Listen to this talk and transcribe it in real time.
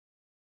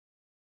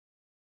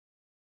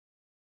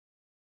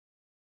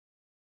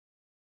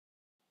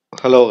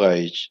Hello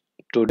guys,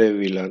 today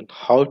we learn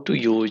how to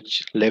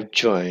use left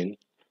join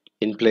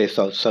in place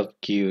of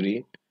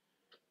subquery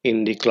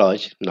in the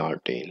clause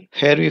not in.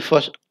 Here we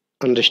first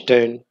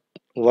understand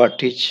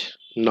what is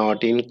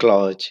not in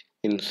clause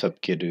in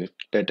subquery.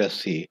 Let us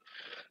see.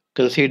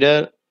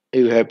 Consider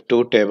you have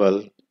two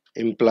tables,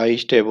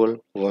 employees table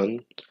 1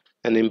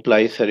 and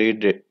employee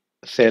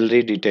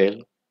salary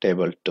detail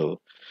table 2.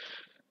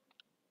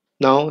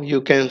 Now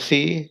you can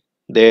see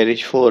there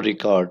is 4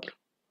 record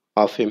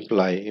of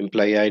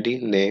employee ID,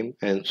 name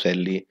and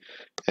salary,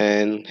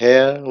 and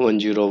here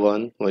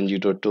 101,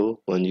 102,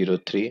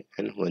 103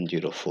 and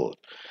 104.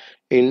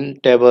 In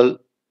table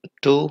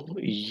 2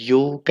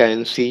 you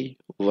can see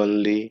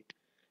only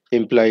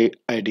employee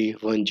ID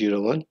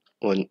 101,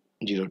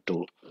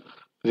 102.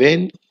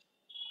 When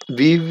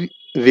we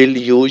will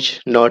use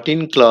not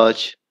in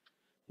clause,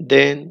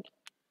 then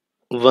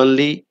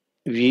only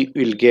we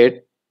will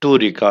get two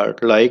record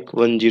like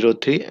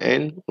 103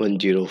 and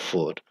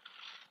 104.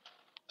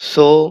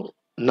 So,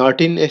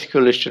 not in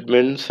SQL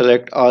statement,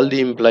 select all the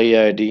employee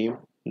ID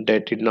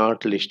that is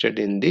not listed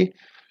in the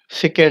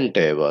second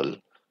table.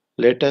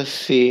 Let us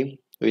see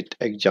with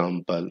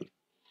example.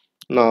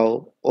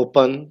 Now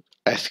open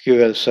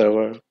SQL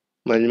Server,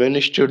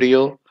 Management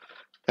Studio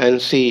and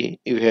see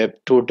you have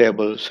two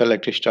tables,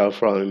 select star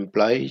from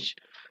employees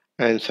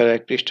and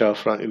select star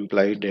from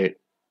employee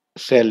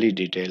salary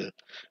detail.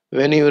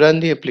 When you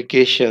run the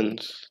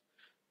applications,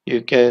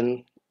 you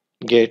can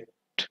get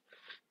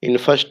in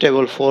first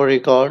table 4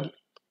 record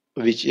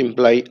which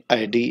imply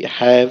ID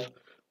have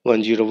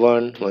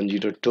 101,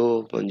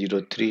 102,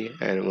 103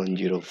 and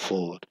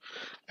 104.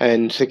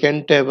 And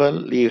second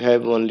table you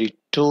have only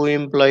two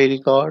employee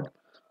record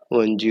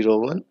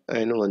 101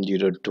 and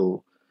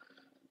 102.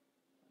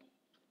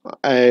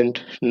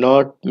 And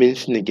not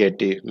means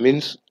negative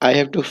means I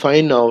have to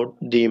find out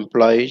the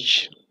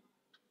employees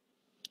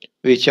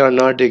which are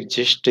not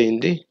exist in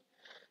the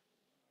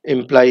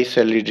employee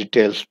salary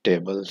details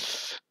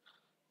tables.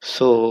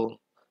 So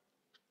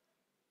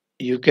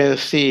you can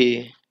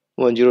see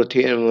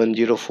 103 and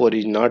 104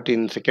 is not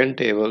in second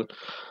table,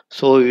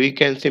 so we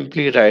can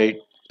simply write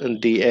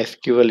the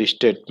SQL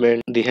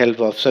statement the help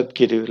of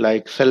subquery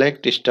like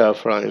select star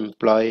from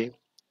employee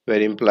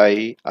where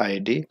employee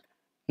ID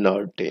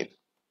not in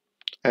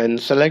and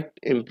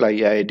select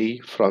employee ID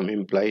from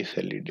employee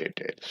salary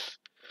details.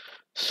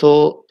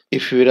 So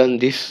if we run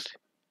this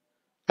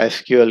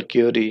SQL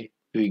query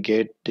we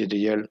get the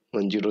result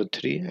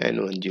 103 and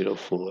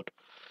 104.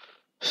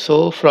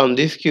 So from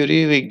this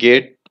query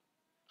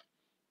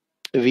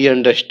we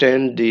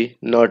understand the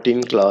not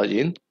in clause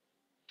in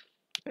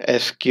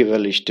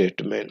SQL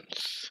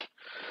statements.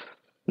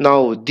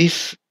 Now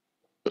this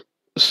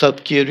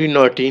subquery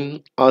not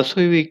in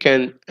also we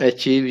can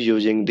achieve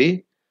using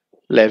the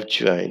left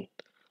join.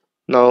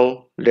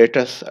 Now let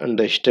us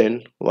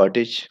understand what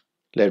is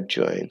left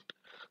join.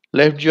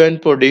 Left join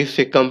produces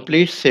a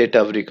complete set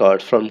of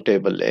records from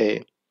table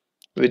A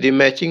with the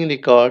matching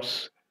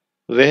records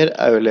where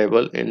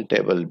available in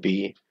table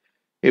B.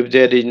 If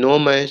there is no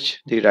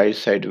match, the right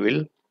side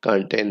will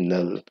contain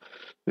null.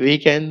 We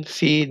can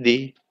see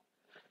the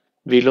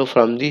below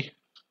from the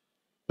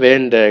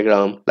Venn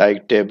diagram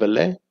like table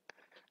A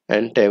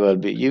and table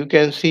B. You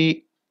can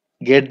see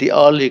get the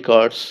all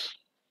records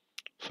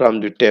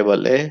from the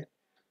table A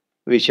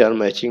which are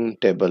matching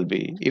table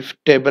B. If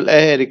table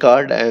A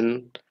record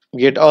and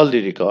get all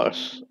the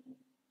records.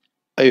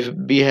 If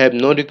B have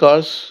no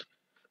records,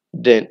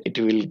 then it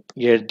will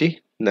get the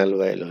null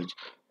values.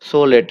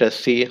 So let us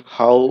see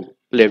how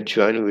left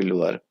join will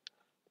work.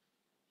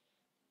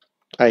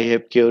 I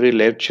have query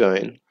left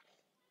join.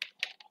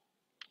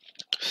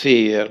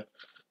 See here,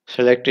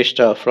 select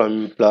star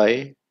from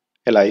employee,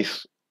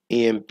 alias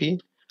emp.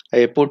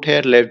 I put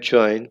here left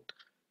join.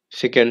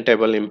 Second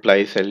table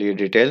implies salary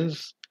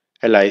details,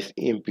 alias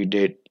emp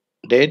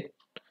date,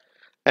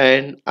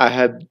 and I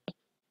have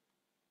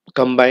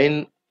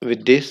combined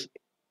with this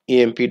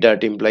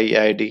emp.employee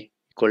id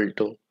equal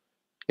to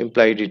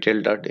employee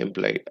detail dot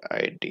employee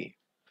id.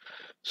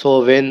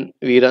 So when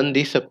we run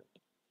this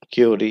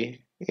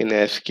query in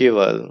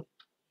SQL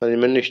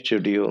Management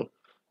Studio,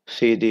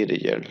 see the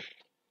result.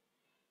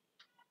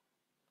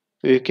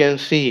 We can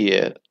see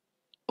here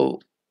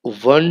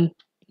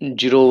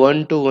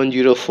 101 to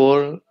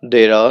 104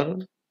 there are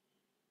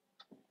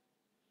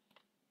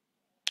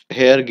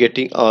here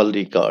getting all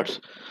the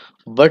cards,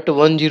 but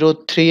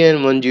 103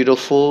 and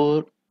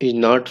 104 is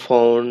not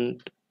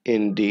found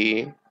in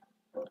the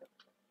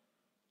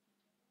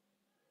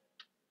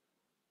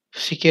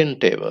second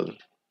table.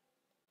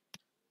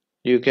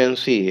 You can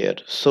see here,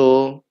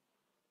 so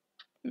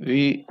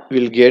we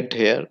will get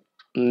here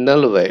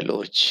null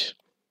values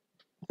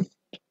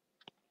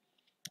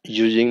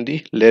using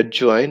the left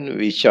join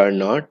which are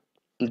not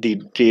the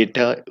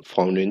data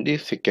found in the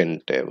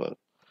second table.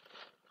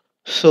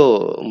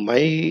 So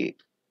my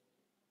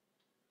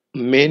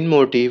main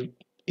motive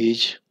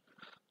is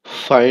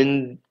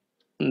find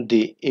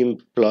the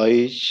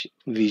employees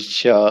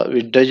which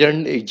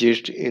doesn't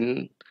exist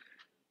in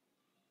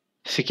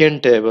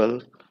second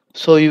table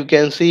So you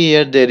can see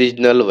here there is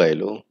null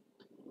value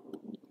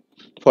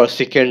for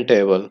second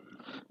table.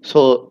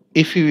 So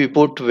if we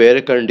put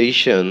where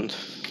conditions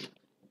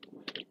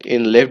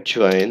in left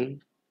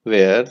join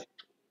where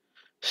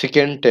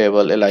second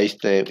table alias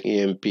name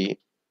emp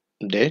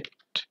date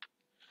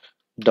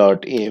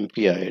dot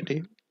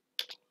empid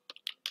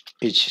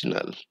is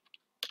null.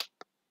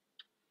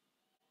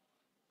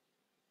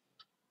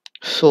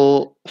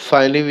 So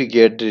finally we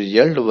get the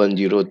result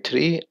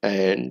 103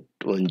 and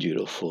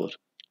 104.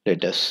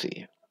 Let us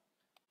see.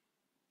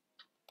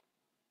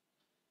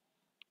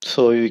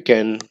 So we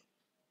can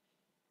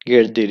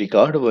get the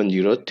record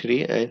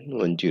 103 and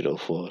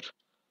 104.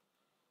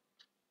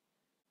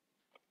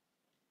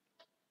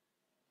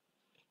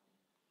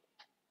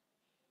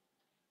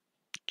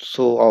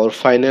 So our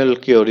final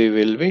query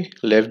will be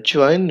left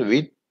join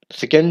with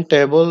second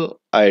table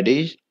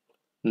id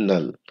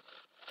null.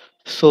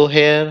 So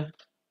here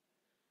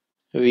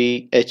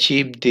we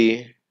achieve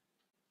the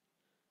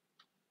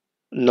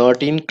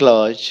not in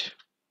clause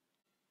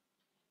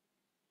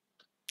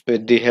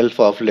with the help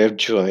of left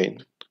join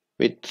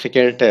with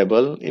second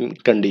table in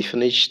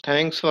condition is.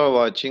 Thanks for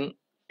watching.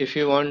 If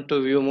you want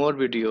to view more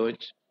videos,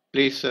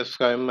 please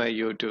subscribe my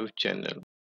YouTube channel.